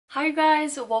Hi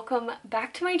guys, welcome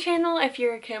back to my channel. If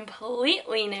you're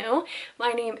completely new,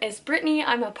 my name is Brittany.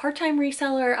 I'm a part-time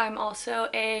reseller. I'm also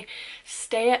a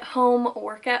stay-at-home,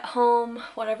 work-at-home,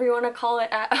 whatever you want to call it,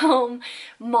 at-home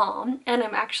mom, and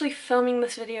I'm actually filming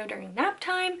this video during nap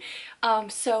time.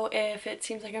 So if it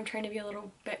seems like I'm trying to be a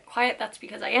little bit quiet, that's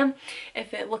because I am.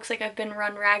 If it looks like I've been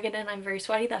run ragged and I'm very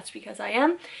sweaty, that's because I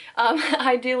am.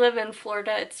 I do live in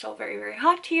Florida. It's still very, very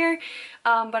hot here,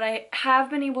 but I have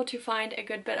been able to find a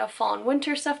good bit of fall and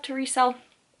winter stuff to resell.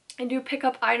 I do pick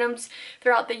up items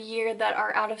throughout the year that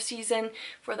are out of season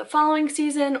for the following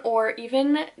season, or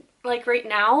even like right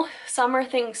now, summer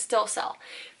things still sell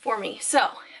for me. So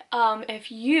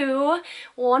if you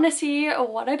want to see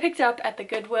what I picked up at the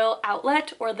Goodwill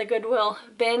outlet or the Goodwill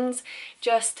bins,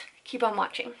 just keep on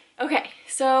watching. Okay,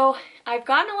 so I've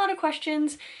gotten a lot of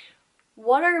questions.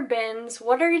 What are bins?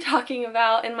 What are you talking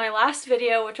about? In my last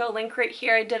video, which I'll link right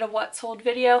here, I did a what sold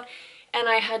video, and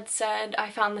I had said I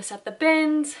found this at the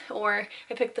bins, or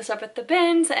I picked this up at the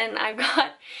bins, and I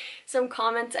got some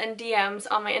comments and DMs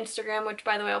on my Instagram, which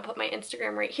by the way, I'll put my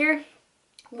Instagram right here.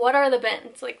 What are the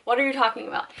bins? Like, what are you talking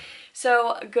about?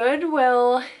 So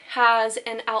Goodwill has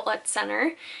an outlet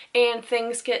center, and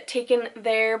things get taken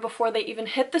there before they even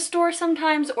hit the store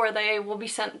sometimes, or they will be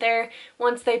sent there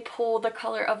once they pull the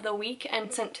color of the week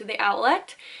and sent to the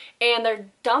outlet. And they're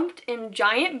dumped in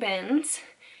giant bins,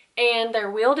 and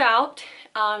they're wheeled out.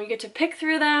 You get to pick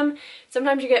through them.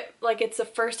 Sometimes you get, like, it's the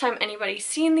first time anybody's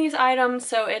seen these items,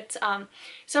 so it's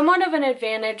somewhat of an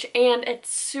advantage, and it's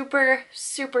super,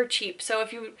 super cheap. So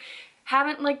if you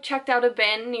haven't like checked out a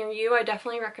bin near you, I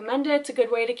definitely recommend it. It's a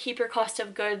good way to keep your cost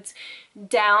of goods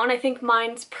down. I think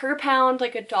mine's per pound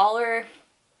like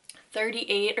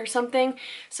 $1.38 or something.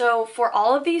 So for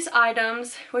all of these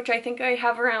items, which I think I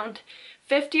have around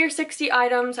 50 or 60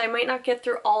 items, I might not get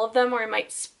through all of them, or I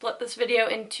might split this video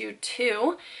into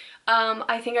two.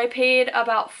 I think I paid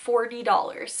about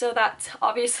 $40, so that's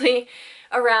obviously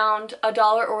around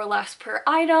 $1 or less per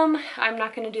item. I'm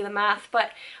not going to do the math,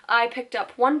 but I picked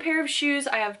up one pair of shoes,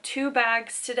 I have 2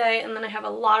 bags today, and then I have a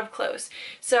lot of clothes.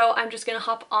 So I'm just going to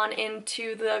hop on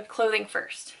into the clothing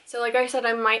first. So like I said,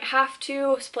 I might have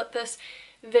to split this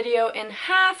video in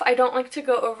half. I don't like to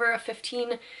go over a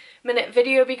 15-minute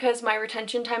video because my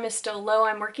retention time is still low.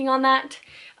 I'm working on that,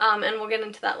 and we'll get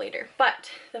into that later.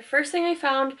 But the first thing I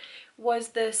found was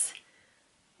this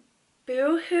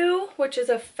Boohoo, which is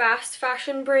a fast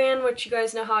fashion brand, which you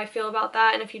guys know how I feel about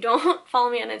that, and if you don't,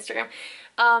 follow me on Instagram.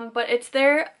 But it's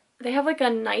they have like a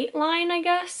night line, I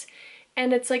guess,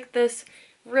 and it's like this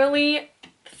really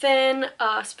thin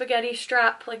spaghetti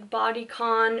strap, like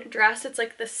bodycon dress. It's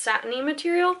like this satiny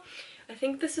material. I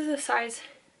think this is a size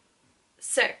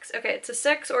 6. Okay, it's a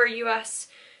 6 or a US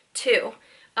 2.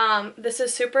 This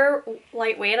is super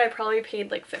lightweight. I probably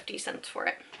paid like 50 cents for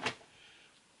it.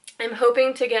 I'm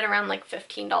hoping to get around like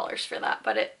 $15 for that,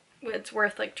 but it's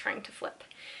worth like trying to flip.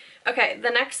 Okay,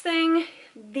 the next thing,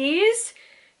 these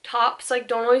tops like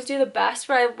don't always do the best,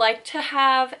 but I like to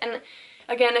have, and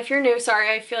again, if you're new, sorry,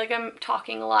 I feel like I'm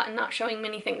talking a lot and not showing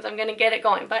many things. I'm gonna get it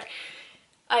going, but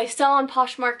I sell on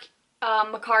Poshmark,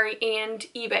 Mercari, and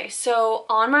eBay. So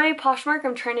on my Poshmark,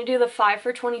 I'm trying to do the 5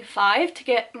 for $25 to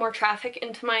get more traffic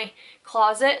into my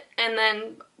closet, and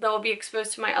then they'll be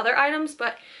exposed to my other items.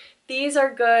 But these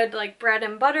are good like bread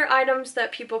and butter items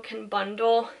that people can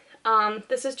bundle.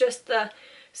 This is just the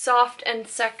Soft and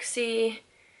Sexy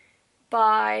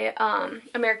by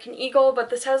American Eagle, but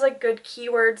this has like good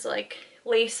keywords like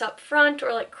lace up front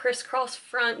or like crisscross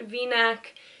front,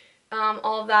 v-neck,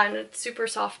 all of that, and it's super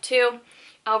soft too.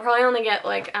 I'll probably only get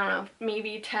like, I don't know,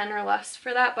 maybe 10 or less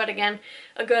for that, but again,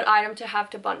 a good item to have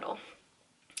to bundle.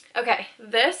 Okay,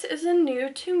 this is a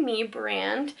new to me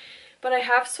brand, but I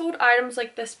have sold items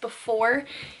like this before,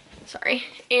 sorry,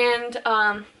 and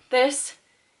this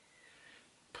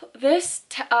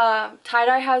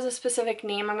tie-dye has a specific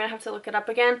name. I'm gonna have to look it up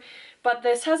again, but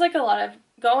this has like a lot of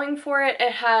going for it.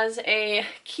 It has a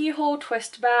keyhole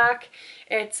twist back,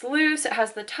 it's loose, it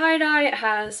has the tie-dye, it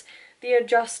has the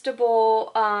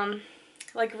adjustable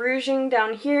like ruching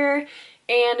down here,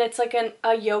 and it's like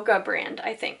a yoga brand,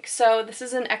 I think. So this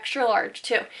is an extra large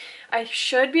too. I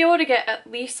should be able to get at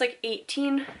least like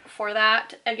 18 for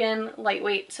that. Again,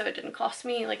 lightweight, so it didn't cost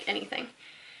me like anything.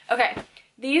 Okay,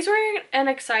 these were an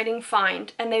exciting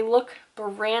find, and they look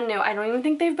brand new. I don't even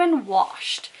think they've been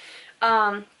washed.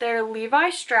 They're Levi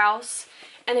Strauss,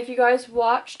 and if you guys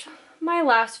watched my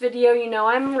last video, you know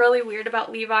I'm really weird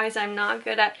about Levi's. I'm not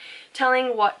good at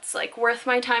telling what's like worth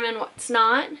my time and what's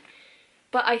not.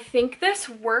 But I think this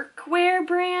workwear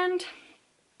brand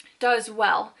does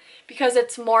well because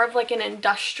it's more of like an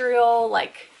industrial,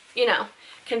 like, you know,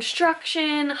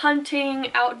 construction, hunting,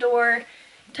 outdoor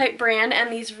type brand, and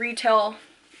these retail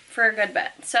for a good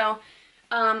bit. So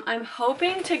I'm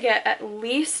hoping to get at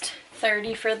least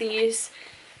 30 for these,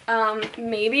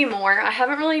 maybe more. I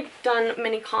haven't really done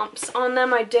many comps on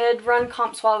them. I did run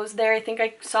comps while I was there. I think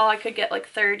I saw I could get like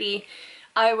 30.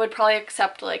 I would probably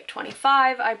accept like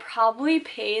 25. I probably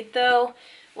paid though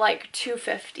like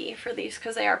 $2.50 for these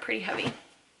because they are pretty heavy.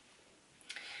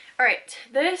 Alright,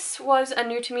 this was a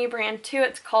new to me brand too.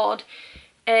 It's called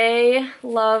A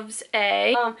Loves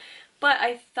A. But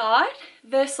I thought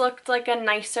this looked like a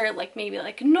nicer, like maybe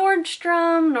like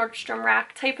Nordstrom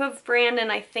Rack type of brand,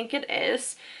 and I think it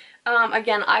is.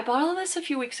 Again, I bought all this a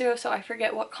few weeks ago, so I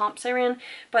forget what comps I ran,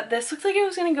 but this looks like it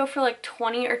was going to go for like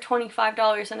 $20 or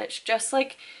 $25, and it's just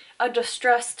like a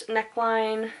distressed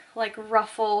neckline, like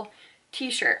ruffle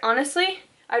t-shirt. Honestly,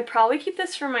 I'd probably keep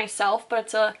this for myself, but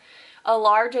it's a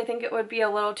large. I think it would be a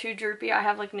little too droopy. I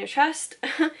have like no chest.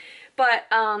 But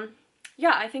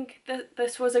yeah, I think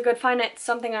this was a good find. It's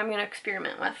something I'm going to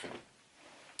experiment with.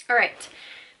 Alright,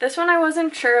 this one I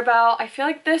wasn't sure about. I feel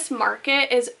like this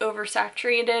market is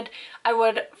oversaturated. I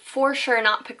would for sure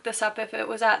not pick this up if it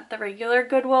was at the regular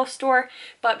Goodwill store,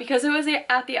 but because it was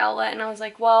at the outlet, and I was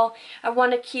like, well, I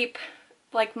want to keep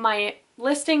like my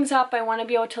listings up. I want to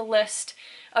be able to list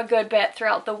a good bit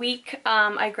throughout the week.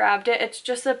 I grabbed it. It's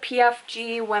just a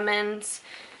PFG women's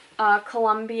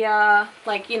Columbia,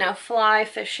 like, you know, fly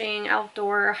fishing,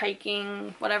 outdoor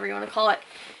hiking, whatever you want to call it,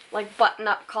 like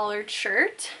button-up collared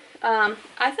shirt. I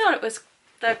thought it was,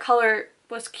 the color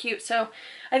was cute, so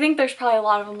I think there's probably a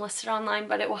lot of them listed online,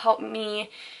 but it will help me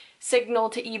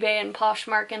signal to eBay and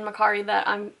Poshmark and Mercari that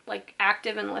I'm like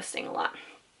active in listing a lot.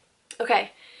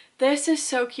 Okay, this is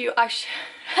so cute.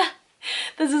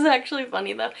 This is actually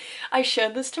funny though. I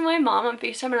showed this to my mom on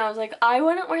FaceTime and I was like, I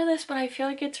wouldn't wear this, but I feel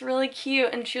like it's really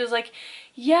cute. And she was like,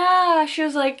 yeah. She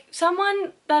was like,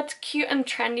 someone that's cute and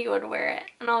trendy would wear it.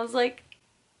 And I was like,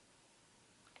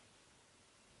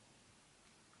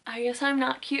 I guess I'm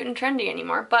not cute and trendy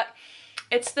anymore. But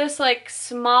it's this like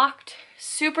smocked,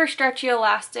 super stretchy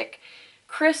elastic,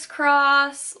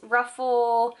 crisscross,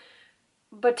 ruffle,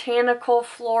 botanical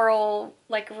floral,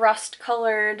 like rust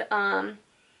colored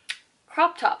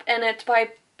crop top, and it's by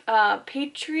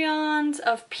Patreons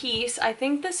of Peace. I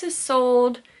think this is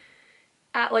sold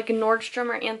at like Nordstrom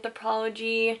or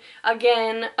Anthropologie.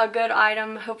 Again, a good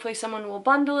item. Hopefully someone will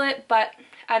bundle it, but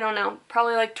I don't know,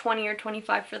 probably like 20 or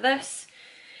 25 for this.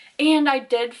 And I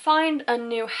did find a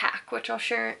new hack, which I'll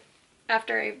share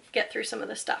after I get through some of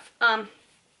this stuff.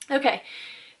 Okay,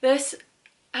 this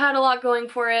had a lot going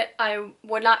for it. I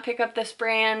would not pick up this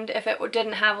brand if it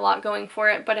didn't have a lot going for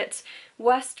it, but it's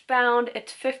Westbound.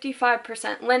 It's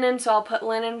 55% linen, so I'll put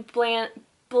linen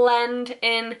blend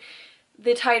in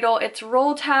the title. It's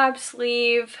roll tab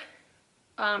sleeve,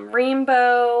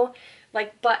 rainbow,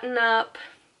 like button up,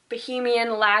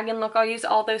 bohemian, lag and look. I'll use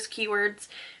all those keywords.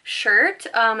 Shirt.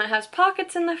 It has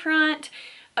pockets in the front.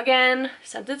 Again,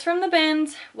 since it's from the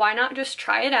bins, why not just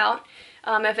try it out?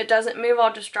 If it doesn't move,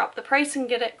 I'll just drop the price and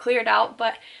get it cleared out,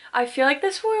 but I feel like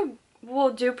this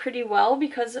will do pretty well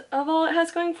because of all it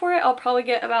has going for it. I'll probably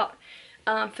get about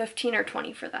 15 or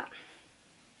 20 for that.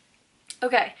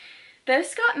 Okay,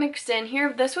 this got mixed in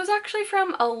here. This was actually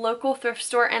from a local thrift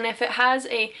store, and if it has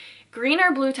a green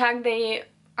or blue tag, they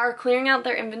are clearing out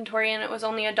their inventory, and it was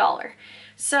only $1.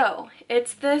 So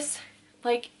it's this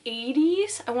like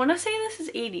 80s. I want to say this is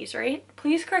 80s, right?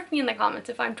 Please correct me in the comments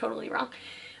if I'm totally wrong.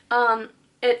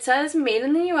 It says made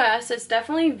in the US. It's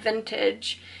definitely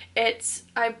vintage. It's,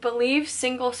 I believe,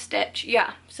 single stitch.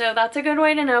 Yeah, so that's a good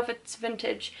way to know if it's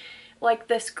vintage. Like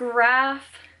this graphic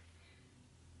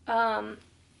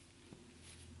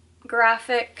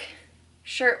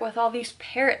shirt with all these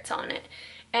parrots on it.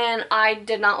 And I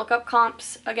did not look up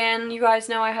comps. Again, you guys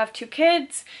know I have 2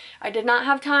 kids. I did not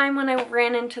have time when I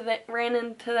ran into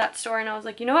that store, and I was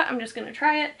like, you know what, I'm just gonna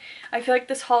try it. I feel like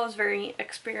this haul is very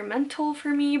experimental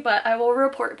for me, but I will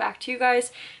report back to you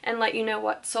guys and let you know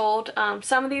what sold.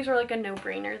 Some of these were like a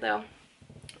no-brainer though.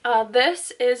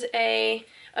 This is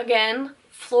again,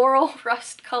 floral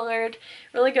rust colored,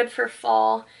 really good for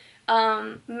fall.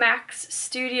 Max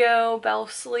Studio bell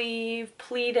sleeve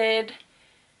pleated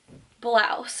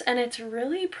blouse, and it's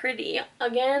really pretty.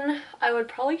 Again, I would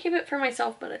probably keep it for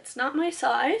myself, but it's not my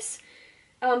size.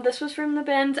 This was from the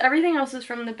bins. Everything else is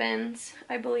from the bins,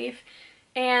 I believe.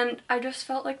 And I just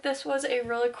felt like this was a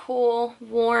really cool,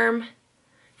 warm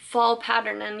fall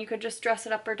pattern, and you could just dress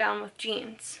it up or down with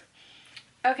jeans.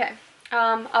 Okay,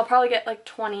 I'll probably get like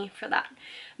 20 for that.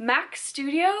 Max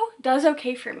Studio does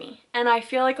okay for me, and I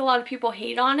feel like a lot of people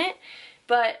hate on it,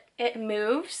 but it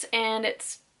moves, and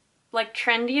it's like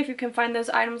trendy, if you can find those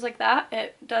items like that,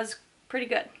 it does pretty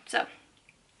good. So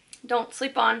don't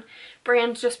sleep on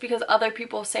brands just because other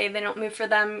people say they don't move for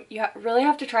them. You really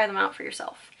have to try them out for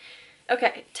yourself.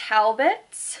 Okay,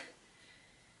 Talbots.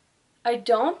 I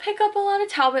don't pick up a lot of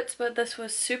Talbots, but this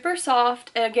was super soft.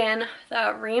 Again,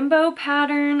 the rainbow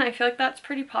pattern, I feel like that's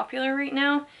pretty popular right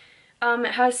now.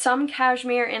 It has some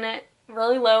cashmere in it,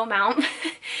 really low amount,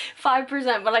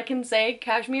 5%, but I can say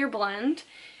cashmere blend,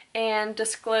 and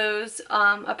disclose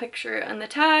a picture in the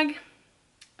tag,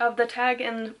 of the tag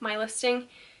in my listing,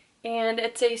 and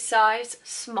it's a size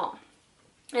small.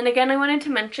 And again, I wanted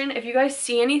to mention, if you guys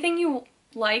see anything you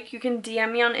like, you can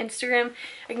DM me on Instagram.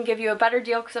 I can give you a better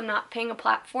deal because I'm not paying a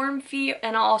platform fee,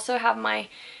 and I'll also have my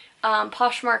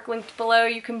Poshmark linked below.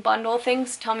 You can bundle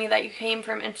things, tell me that you came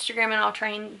from Instagram, and I'll try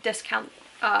and discount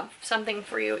something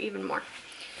for you even more.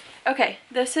 Okay,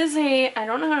 this is a, I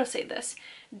don't know how to say this,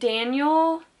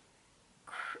 Daniel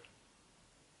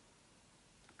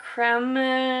Creme,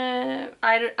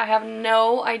 I have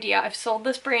no idea. I've sold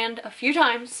this brand a few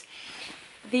times.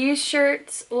 These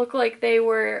shirts look like they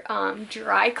were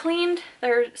dry cleaned.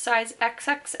 They're size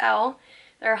XXL.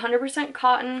 They're 100%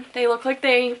 cotton. They look like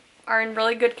they are in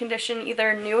really good condition,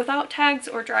 either new without tags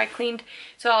or dry cleaned.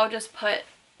 So I'll just put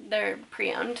they're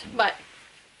pre-owned. But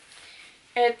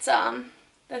it's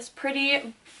this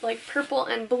pretty like purple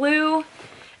and blue.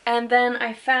 And then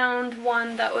I found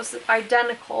one that was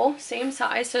identical, same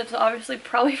size, so it's obviously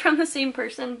probably from the same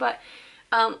person, but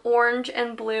orange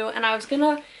and blue. And I was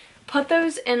gonna put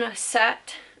those in a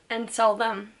set and sell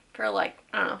them for like,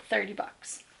 I don't know, 30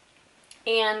 bucks.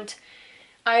 And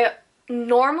I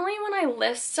normally, when I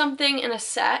list something in a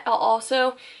set, I'll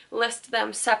also list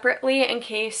them separately in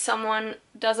case someone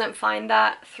doesn't find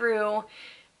that through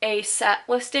a set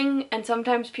listing, and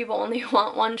sometimes people only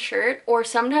want one shirt, or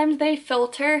sometimes they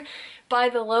filter by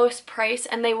the lowest price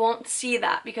and they won't see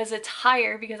that because it's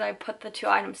higher because I put the two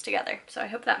items together. So I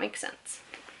hope that makes sense.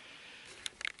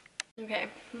 Okay,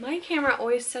 my camera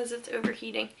always says it's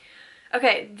overheating.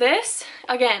 Okay, this,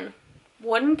 again,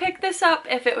 wouldn't pick this up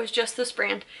if it was just this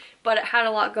brand, but it had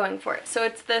a lot going for it. So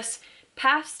it's this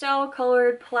pastel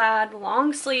colored plaid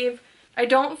long sleeve. I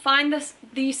don't find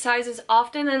these sizes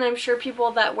often, and I'm sure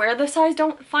people that wear this size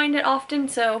don't find it often,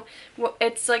 so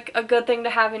it's like a good thing to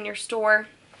have in your store,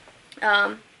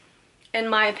 in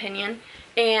my opinion.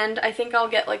 And I think I'll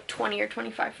get like 20 or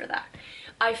 25 for that.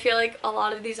 I feel like a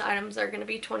lot of these items are going to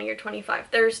be 20 or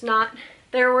 25.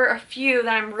 There were a few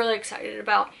that I'm really excited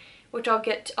about, which I'll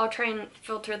try and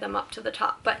filter them up to the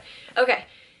top. But okay,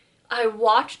 I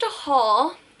watched a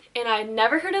haul and I'd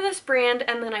never heard of this brand,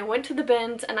 and then I went to the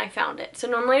bins and I found it. So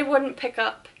normally I wouldn't pick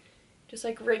up just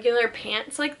like regular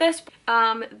pants like this.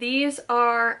 These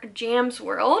are Jam's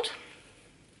World.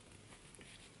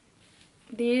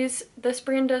 This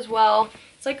brand does well.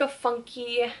 It's like a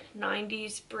funky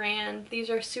 90s brand. These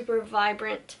are super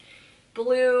vibrant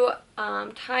blue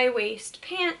tie waist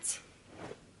pants.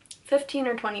 15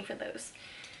 or 20 for those.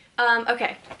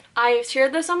 Okay, I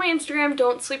shared this on my Instagram.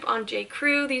 Don't sleep on J.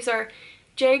 Crew. These are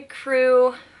J.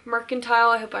 Crew Mercantile,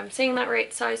 I hope I'm saying that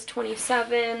right, size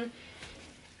 27,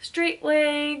 straight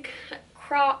leg,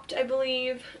 cropped, I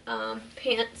believe,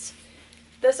 pants.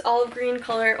 This olive green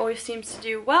color always seems to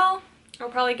do well. I'll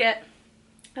probably get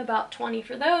about 20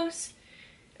 for those.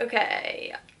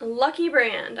 Okay, Lucky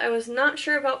Brand. I was not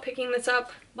sure about picking this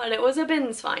up, but it was a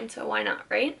bins find, so why not,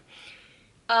 right?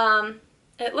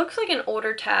 It looks like an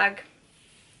older tag.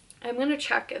 I'm gonna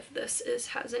check if this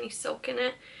has any silk in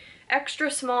it.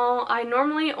 Extra small. I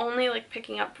normally only like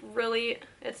picking up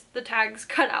it's the tags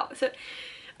cut out. So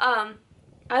I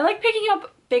like picking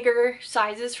up bigger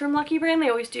sizes from Lucky Brand. They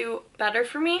always do better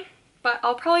for me. But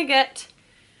I'll probably get,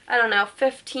 I don't know,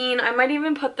 15. I might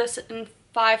even put this in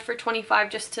 5 for 25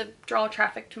 just to draw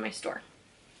traffic to my store.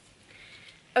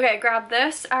 Okay, I grabbed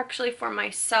this actually for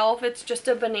myself. It's just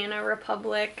a Banana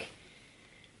Republic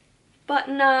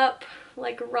button up,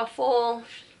 like ruffle,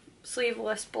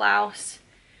 sleeveless blouse.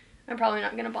 I'm probably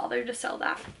not going to bother to sell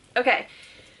that. Okay,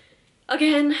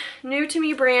 again, new to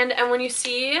me brand, and when you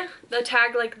see the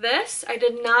tag like this, I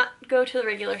did not go to the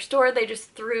regular store. They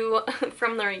just threw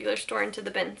from the regular store into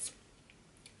the bins.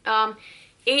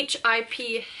 HIP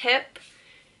hip,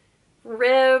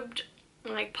 ribbed,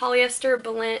 like polyester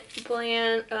blend,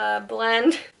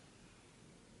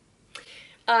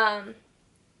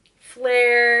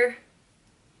 flare,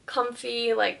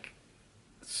 comfy, like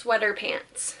sweater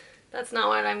pants. That's not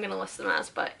what I'm going to list them as,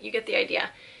 but you get the idea.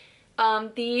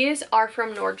 These are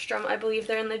from Nordstrom. I believe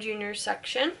they're in the juniors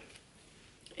section.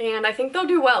 And I think they'll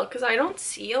do well because I don't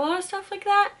see a lot of stuff like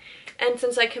that. And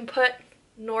since I can put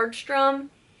Nordstrom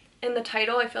in the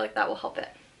title, I feel like that will help it.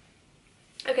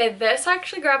 Okay, this I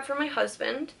actually grabbed for my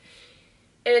husband.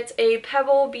 It's a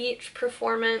Pebble Beach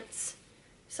Performance,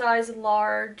 size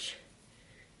large.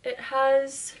 It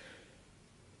has,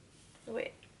 oh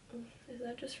wait, is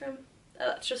that just from, oh,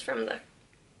 that's just from the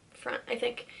front, I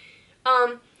think.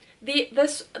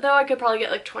 This, though, I could probably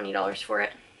get like $20 for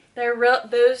it.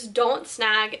 Those don't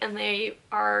snag and they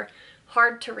are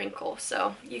hard to wrinkle,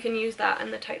 so you can use that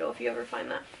in the title if you ever find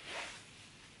that.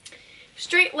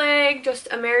 Straight leg, just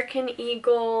American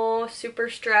Eagle, super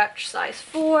stretch, size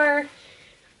 4.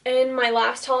 In my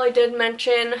last haul I did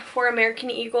mention for American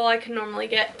Eagle I can normally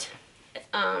get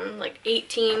like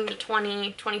 18 to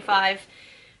 20, 25.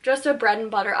 Just a bread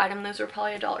and butter item, those were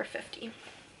probably $1.50.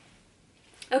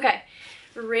 Okay,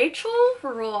 Rachel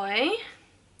Roy,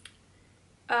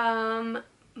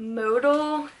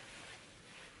 modal,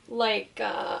 like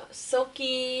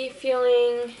silky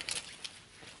feeling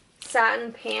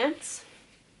satin pants.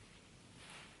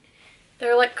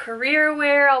 They're like career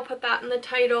wear. I'll put that in the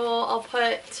title. I'll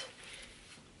put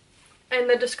in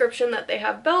the description that they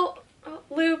have belt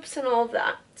loops and all of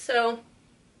that. So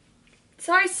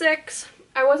size 6.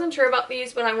 I wasn't sure about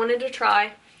these, but I wanted to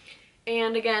try.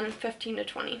 And again, 15 to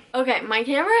 20. Okay, my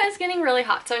camera is getting really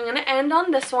hot, so I'm going to end on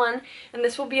this one, and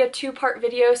this will be a 2-part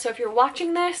video. So if you're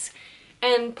watching this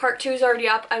and part 2 is already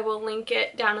up, I will link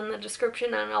it down in the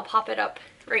description and I'll pop it up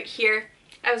right here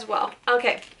as well.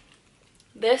 Okay,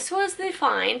 this was the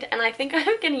find, and I think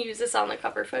I'm going to use this on the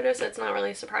cover photo, so it's not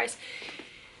really a surprise,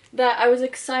 that I was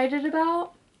excited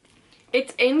about.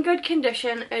 It's in good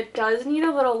condition. It does need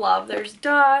a little love. There's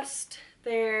dust,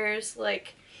 there's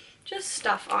like just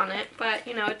stuff on it, but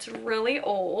you know, it's really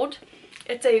old.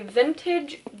 It's a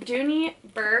vintage Dooney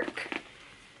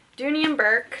and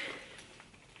Bourke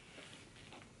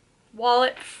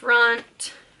wallet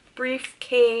front,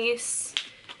 briefcase,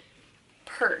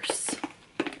 purse.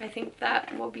 I think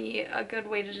that will be a good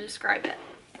way to describe it.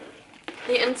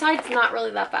 The inside's not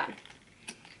really that bad.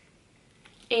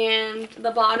 And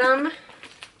the bottom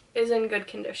is in good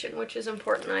condition, which is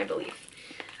important, I believe.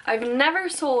 I've never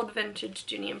sold vintage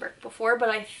Dooney and Bourke before, but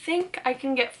I think I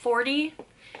can get $40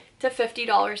 to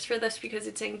 $50 for this because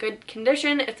it's in good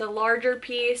condition. It's a larger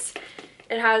piece.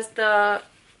 It has the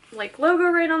like logo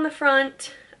right on the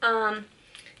front, and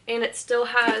it still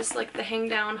has like the hang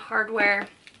down hardware.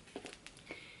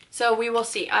 So we will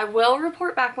see. I will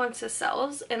report back once this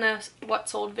sells in a what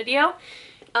sold video.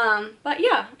 But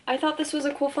yeah, I thought this was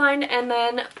a cool find. And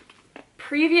then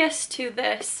previous to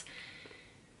this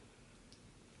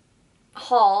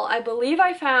haul, I believe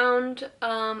I found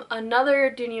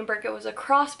another Dooney and Bourke. It was a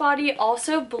crossbody,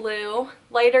 also blue,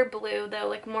 lighter blue though,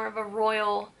 like more of a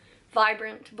royal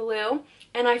vibrant blue,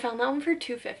 and I found that one for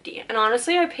 $2.50. And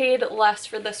honestly, I paid less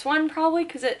for this one probably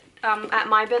because it at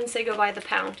my bins they go by the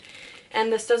pound,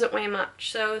 and this doesn't weigh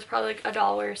much, so it was probably like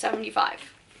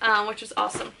 $1.75, which is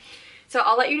awesome. So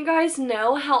I'll let you guys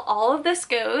know how all of this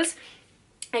goes.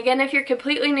 Again, if you're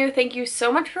completely new, thank you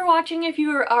so much for watching. If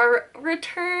you are a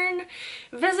return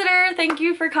visitor, thank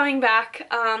you for coming back.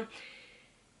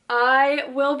 I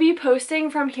will be posting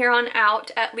from here on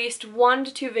out at least 1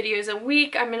 to 2 videos a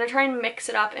week. I'm going to try and mix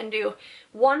it up and do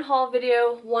 1 haul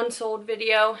video, 1 sold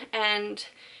video, and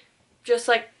just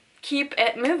like keep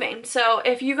it moving. So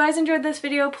if you guys enjoyed this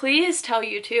video, please tell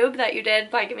YouTube that you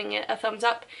did by giving it a thumbs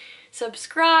up.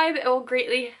 Subscribe, it will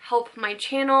greatly help my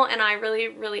channel and I really,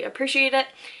 really appreciate it.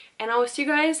 And I will see you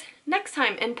guys next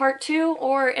time in part 2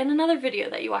 or in another video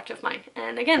that you watch of mine.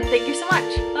 And again, thank you so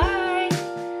much. Bye!